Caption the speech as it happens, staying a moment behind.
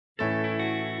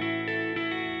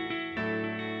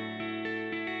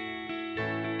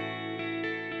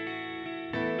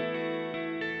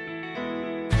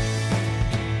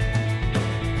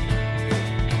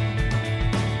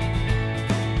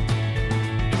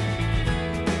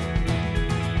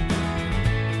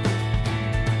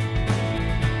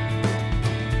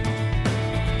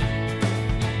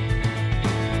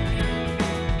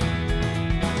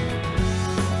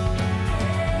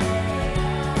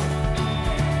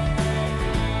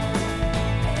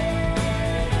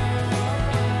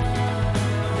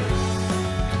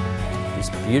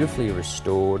beautifully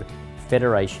restored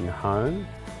Federation home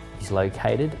is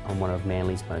located on one of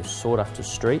Manly's most sought-after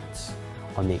streets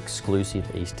on the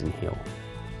exclusive Eastern Hill.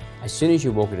 As soon as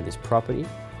you walk into this property,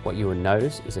 what you will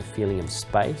notice is a feeling of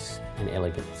space and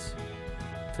elegance.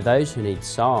 For those who need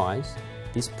size,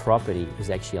 this property is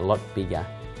actually a lot bigger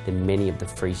than many of the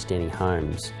freestanding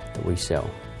homes that we sell.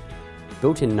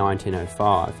 Built in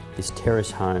 1905, this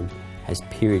terrace home has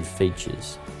period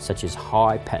features such as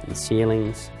high patterned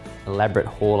ceilings, elaborate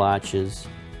hall arches,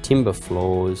 timber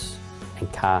floors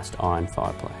and cast iron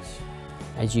fireplace.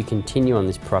 As you continue on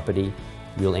this property,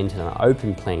 you'll enter an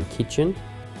open plan kitchen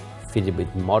fitted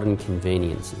with modern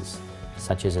conveniences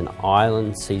such as an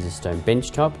island CaesarStone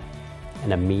benchtop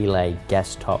and a Miele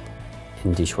gas top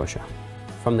and dishwasher.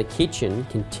 From the kitchen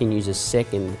continues a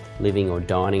second living or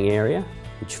dining area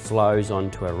which flows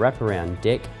onto a wraparound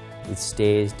deck with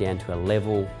stairs down to a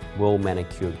level,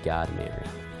 well-manicured garden area.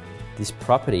 This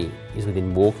property is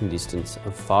within walking distance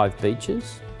of 5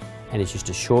 beaches and is just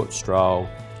a short stroll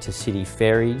to city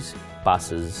ferries,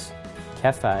 buses,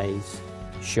 cafes,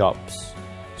 shops,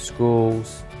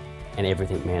 schools and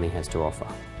everything Manly has to offer.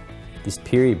 This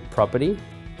period property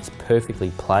is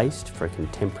perfectly placed for a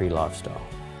contemporary lifestyle.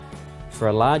 For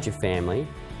a larger family,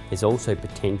 there's also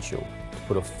potential to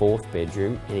put a 4th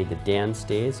bedroom in either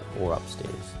downstairs or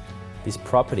upstairs. This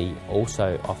property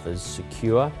also offers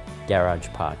secure garage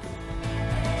parking.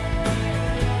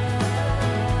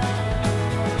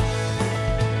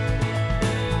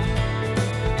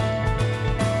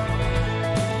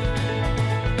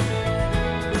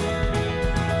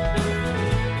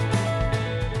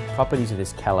 Properties of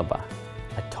this calibre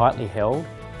are tightly held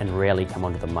and rarely come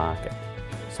onto the market,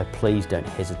 so please don't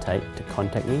hesitate to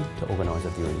contact me to organise a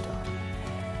viewing time.